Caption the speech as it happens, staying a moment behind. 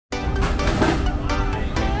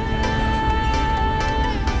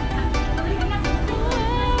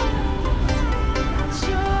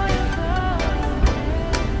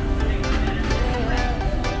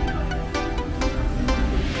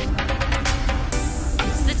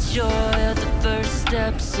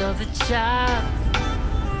steps of a child.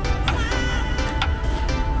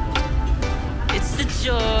 It's the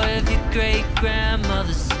joy of your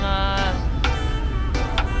great-grandmother's smile.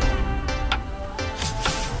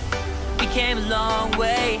 We came a long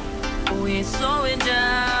way, but we ain't slowing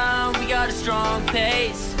down. We got a strong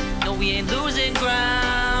pace, no, we ain't losing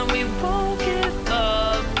ground. We won't give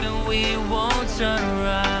up and we won't turn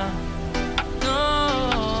around.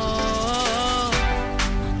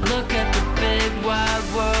 Look at the big wide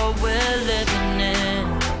world we're living in.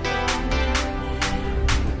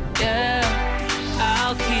 Yeah,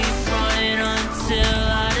 I'll keep running until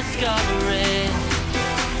I discover it.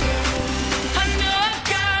 I know I've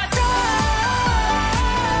got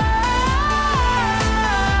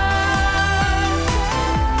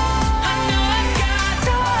I know I've got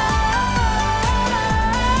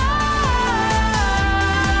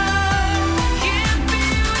can't be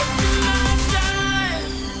wasting my time.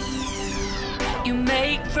 You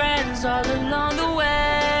make friends all along the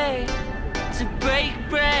way, to break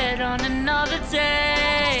bread on another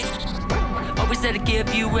day. Always there to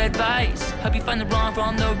give you advice, help you find the wrong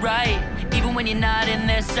from the right. Even when you're not in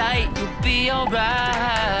their sight, you'll be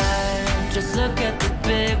alright. Just look at the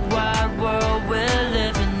big wide world we're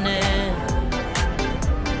living in.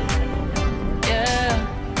 Yeah,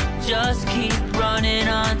 just keep running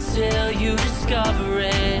until you discover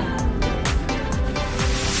it.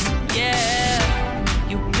 Yeah,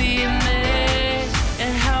 you'll be amazed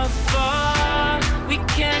at how far we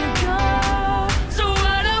can go. So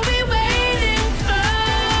what are we waiting for?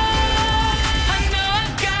 I know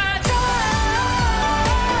I've got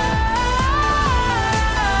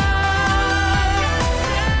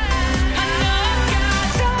I know I've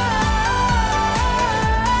got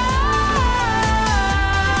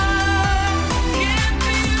can't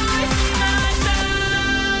be wasting my time.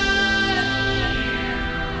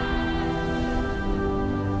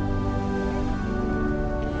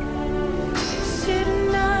 City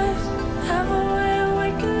nights have a way of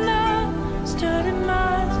waking up, sturdy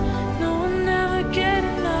minds, no one ever get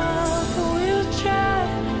enough. But we'll try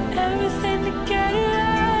everything to get it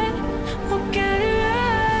right. We'll get it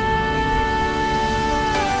right.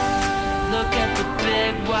 Look at the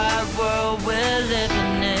big wide world we're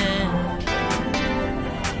living in.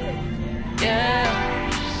 Yeah,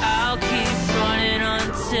 I'll keep running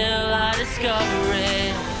until I discover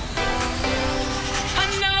it. I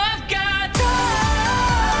know I've got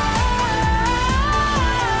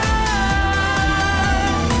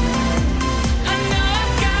I know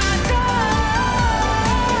I've got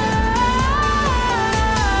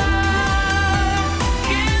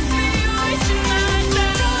can't be wasting my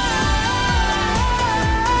time.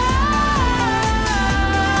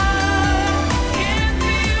 Can't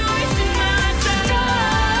be wasting my time.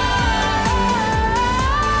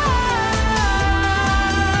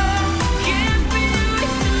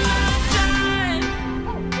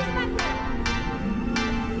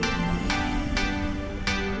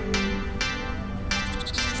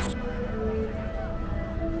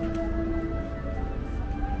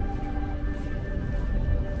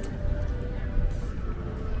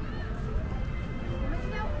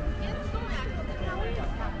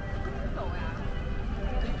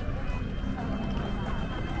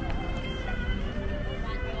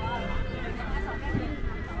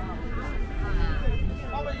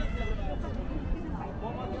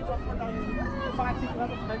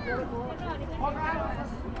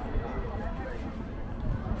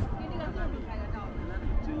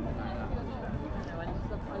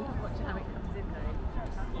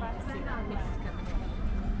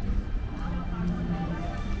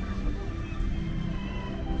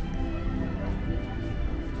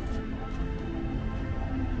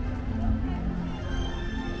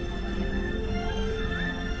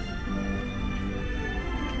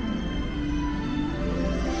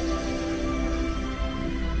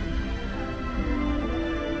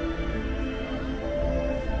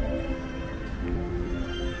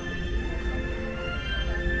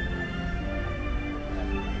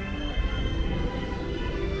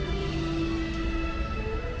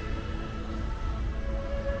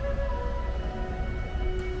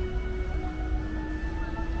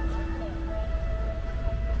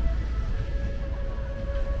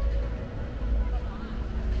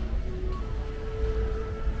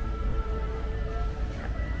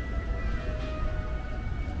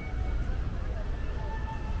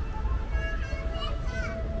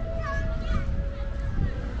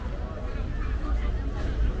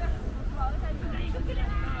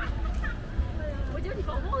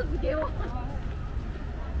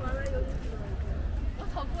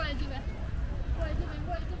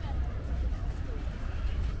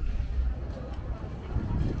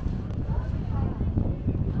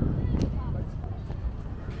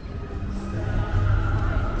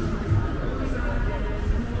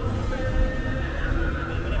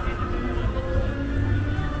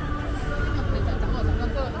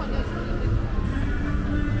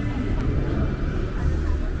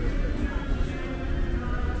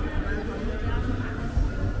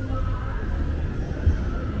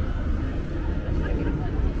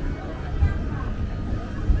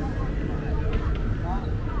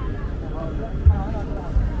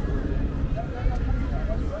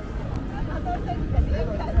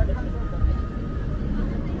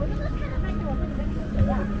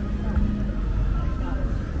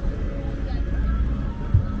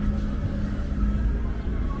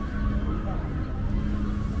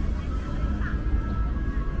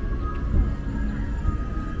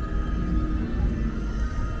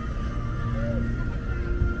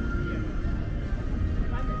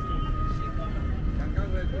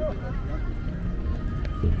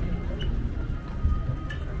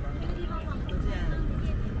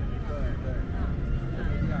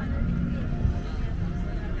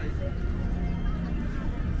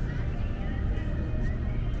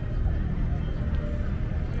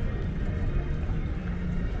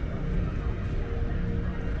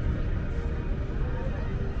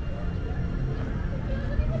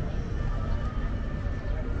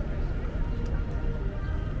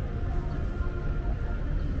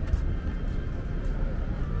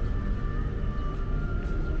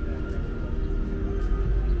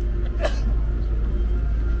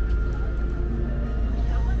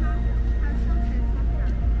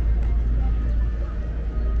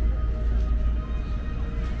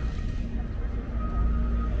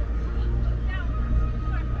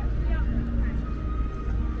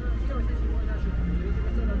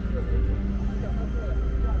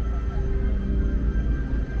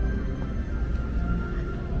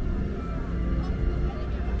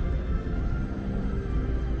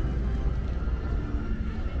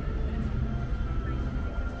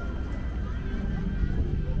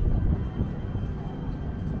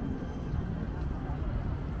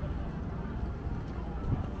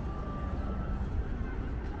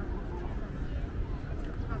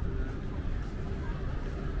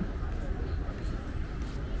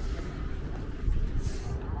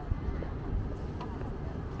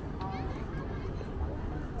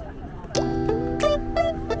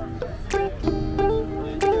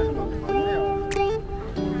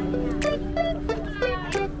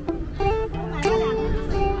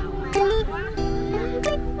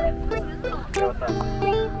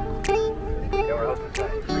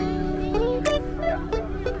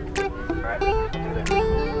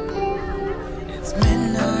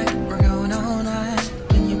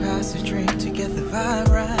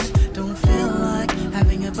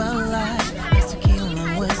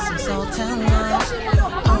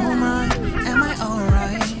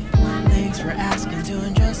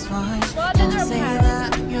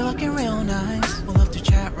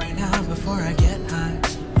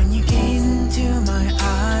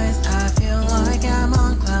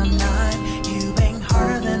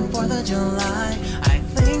 July, I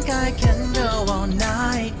think I can go all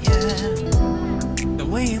night, yeah. The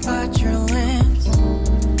way you bite your lips,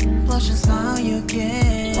 blush and smile you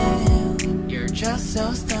give, you're just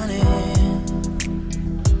so stunning.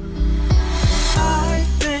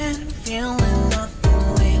 I've been feeling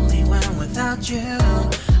nothing lately when without you.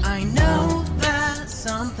 I know that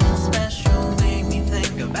something special made me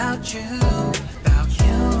think about you.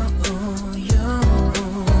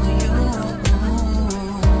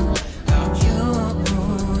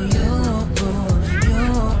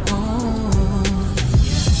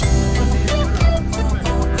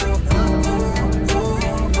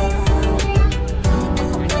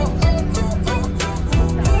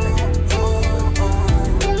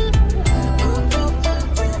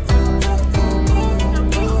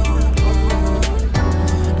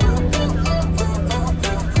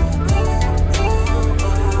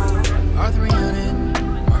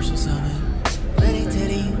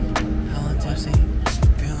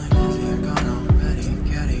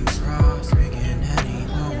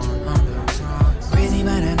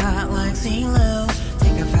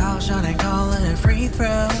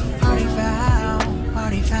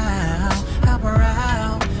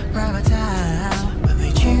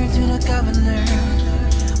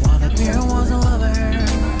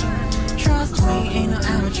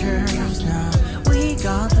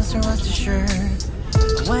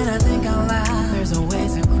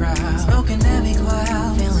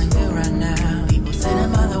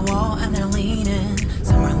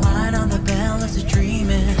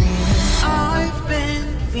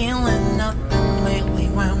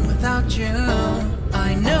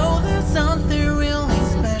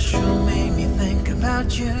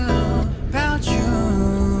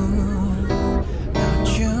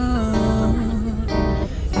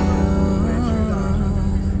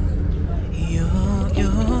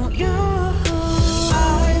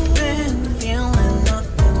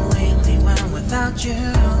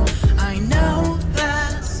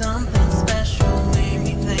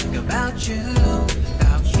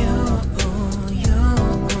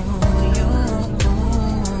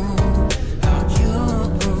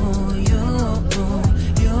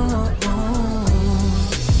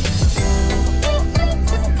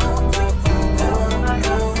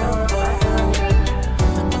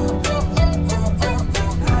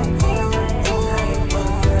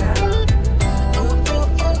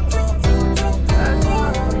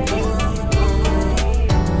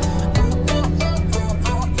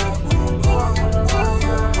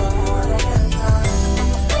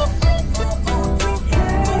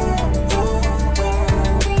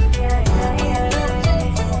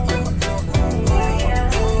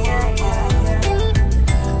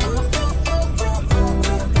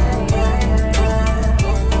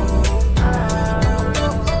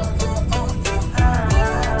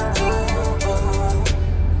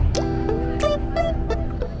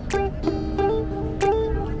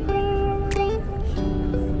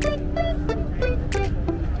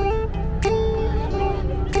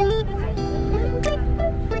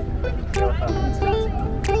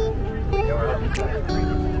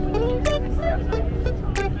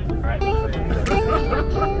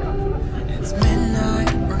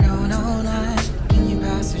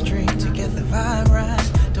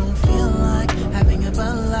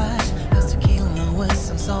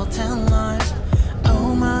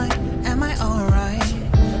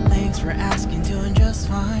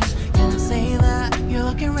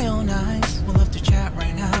 looking real nice. We'll have to chat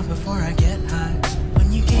right now before I get high.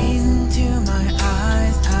 When you gaze into my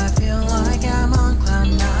eyes, I feel like I'm on cloud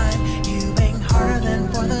nine. You bang harder than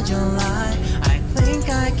 4th of July. I think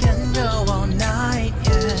I can go all night,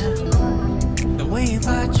 yeah. The way you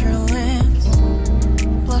bite your lips,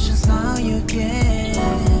 blush and smile you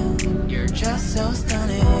give, you're just so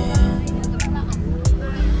stunning.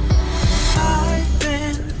 I've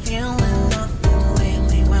been feeling nothing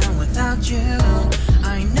lately when without you.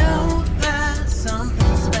 I know that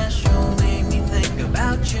something special made me think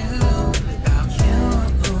about you. About you,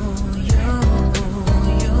 you,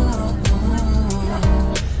 you.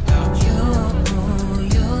 About you,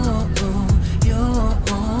 you, you.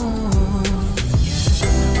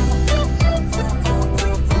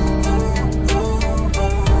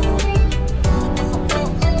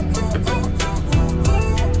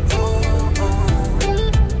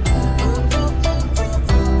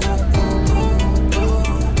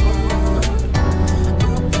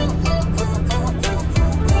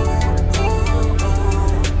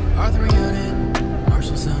 Arthur Unit,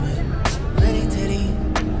 Marshall Summit, Lady Titty,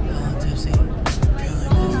 hella tipsy,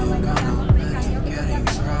 feeling dizzy, gone already, getting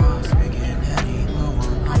across, making Henny, blow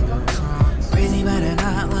on the cross. Crazy but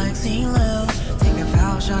not like CeeLo, take a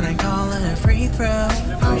foul shot and call it a free throw.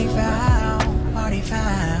 Party foul,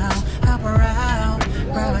 help her out,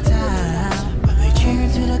 grab a towel. But they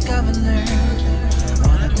cheered to the governor,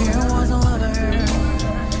 all the beer was a lover.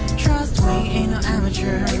 Trust we ain't no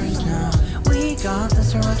amateurs, no. We got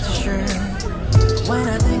this, rest assured. When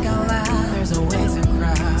I think out loud, there's always a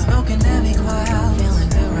crowd. Smoking heavy cloud, feeling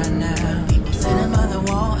good right now. People sitting by the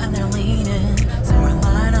wall and they're leaning. Somewhere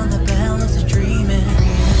lying on the bed, lucid dreaming.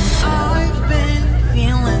 I've been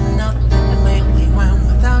feeling nothing lately when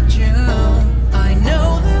without you. I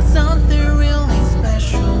know that something really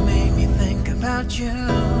special made me think about you.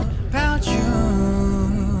 About you.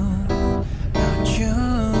 About you.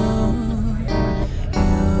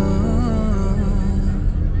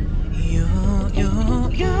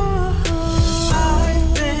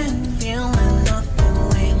 I've been feeling nothing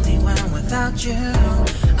lately when without you.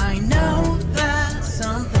 I know